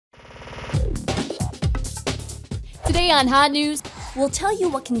Today on Hot News, we'll tell you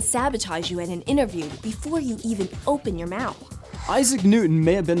what can sabotage you at an interview before you even open your mouth. Isaac Newton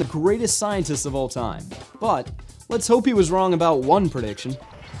may have been the greatest scientist of all time, but let's hope he was wrong about one prediction.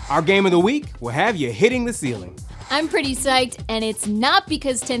 Our game of the week will have you hitting the ceiling. I'm pretty psyched, and it's not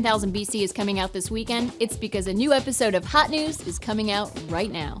because 10,000 BC is coming out this weekend, it's because a new episode of Hot News is coming out right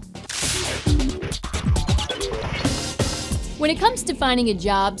now. When it comes to finding a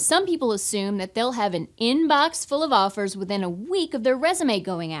job, some people assume that they'll have an inbox full of offers within a week of their resume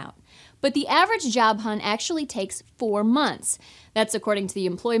going out. But the average job hunt actually takes 4 months. That's according to the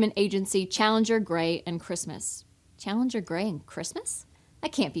employment agency Challenger, Gray & Christmas. Challenger, Gray & Christmas?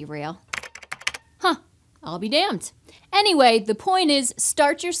 That can't be real. Huh, I'll be damned. Anyway, the point is,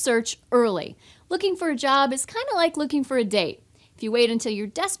 start your search early. Looking for a job is kind of like looking for a date. If you wait until you're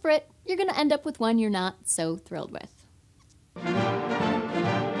desperate, you're going to end up with one you're not so thrilled with.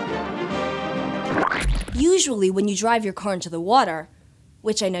 Usually when you drive your car into the water,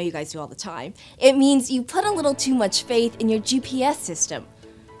 which I know you guys do all the time, it means you put a little too much faith in your GPS system.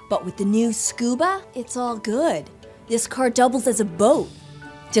 But with the new Scuba, it's all good. This car doubles as a boat.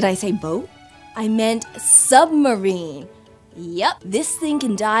 Did I say boat? I meant submarine. Yep, this thing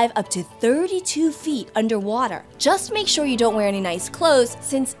can dive up to 32 feet underwater. Just make sure you don't wear any nice clothes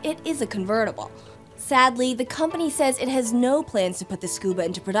since it is a convertible. Sadly, the company says it has no plans to put the Scuba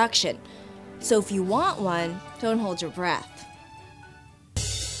into production. So if you want one, don't hold your breath.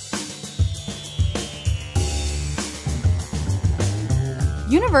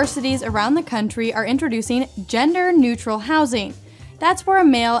 Universities around the country are introducing gender-neutral housing. That's where a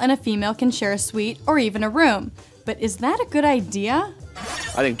male and a female can share a suite or even a room. But is that a good idea?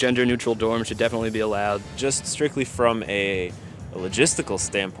 I think gender-neutral dorms should definitely be allowed. Just strictly from a logistical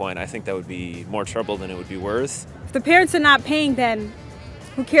standpoint, I think that would be more trouble than it would be worth. If the parents are not paying, then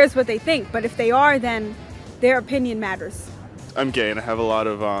who cares what they think? But if they are, then their opinion matters. I'm gay and I have a lot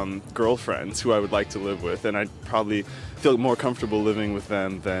of girlfriends who I would like to live with, and I'd probably feel more comfortable living with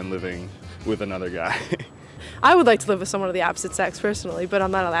them than living with another guy. I would like to live with someone of the opposite sex personally, but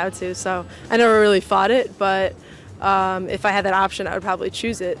I'm not allowed to, so I never really fought it, but if I had that option, I would probably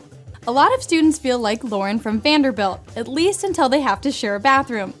choose it. A lot of students feel like Lauren from Vanderbilt, at least until they have to share a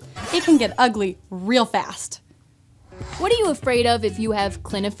bathroom. It can get ugly real fast. What are you afraid of if you have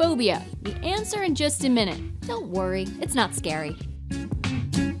clinophobia? The answer in just a minute. Don't worry, it's not scary.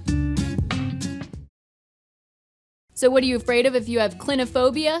 So what are you afraid of if you have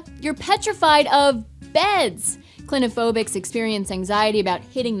clinophobia? You're petrified of beds. Clinophobics experience anxiety about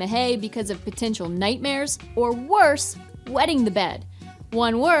hitting the hay because of potential nightmares, or worse, wetting the bed.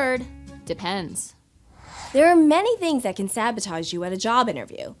 One word, depends. There are many things that can sabotage you at a job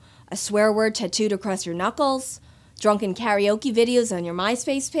interview. A swear word tattooed across your knuckles, drunken karaoke videos on your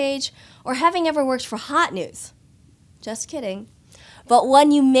MySpace page, or having ever worked for Hot News. Just kidding. But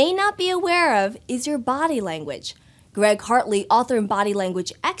one you may not be aware of is your body language. Greg Hartley, author and body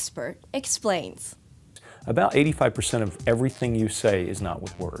language expert, explains. About 85% of everything you say is not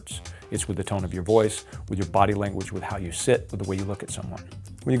with words. It's with the tone of your voice, with your body language, with how you sit, with the way you look at someone.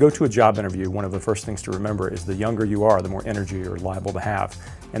 When you go to a job interview, one of the first things to remember is the younger you are, the more energy you're liable to have.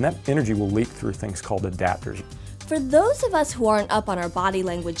 And that energy will leak through things called adapters. For those of us who aren't up on our body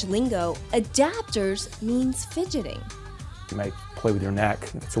language lingo, adapters means fidgeting. You may play with your neck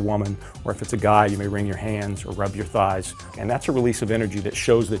if it's a woman, or if it's a guy, you may wring your hands or rub your thighs. And that's a release of energy that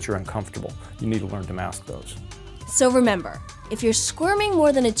shows that you're uncomfortable. You need to learn to mask those. So remember, if you're squirming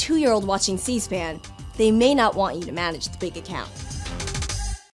more than a 2-year-old watching C-SPAN, they may not want you to manage the big account.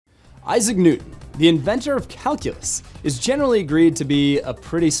 Isaac Newton, the inventor of calculus, is generally agreed to be a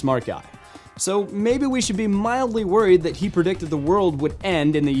pretty smart guy. So maybe we should be mildly worried that he predicted the world would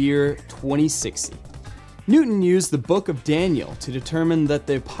end in the year 2060. Newton used the Book of Daniel to determine that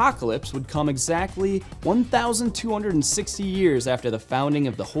the apocalypse would come exactly 1,260 years after the founding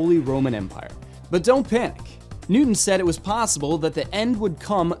of the Holy Roman Empire. But don't panic. Newton said it was possible that the end would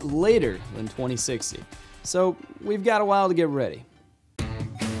come later than 2060. So we've got a while to get ready.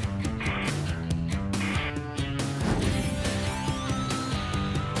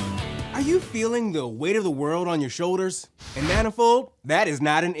 Are you feeling the weight of the world on your shoulders? In Manifold, that is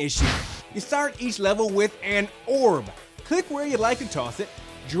not an issue. You start each level with an orb. Click where you'd like to toss it,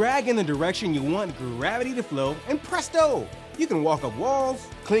 drag in the direction you want gravity to flow, and presto! You can walk up walls,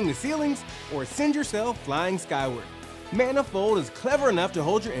 cling to ceilings, or send yourself flying skyward. Manifold is clever enough to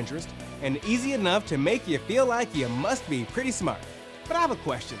hold your interest, and easy enough to make you feel like you must be pretty smart. But I have a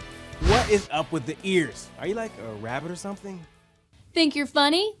question. What is up with the ears? Are you like a rabbit or something? Think you're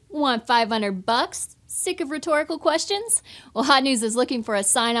funny? Want $500? Sick of rhetorical questions? Well, Hot News is looking for a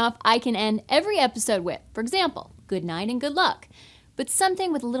sign-off I can end every episode with. For example, good night and good luck. But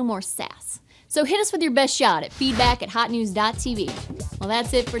something with a little more sass. So hit us with your best shot at feedback@hotnews.tv. Well,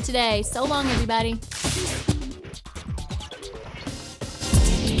 that's it for today. So long, everybody.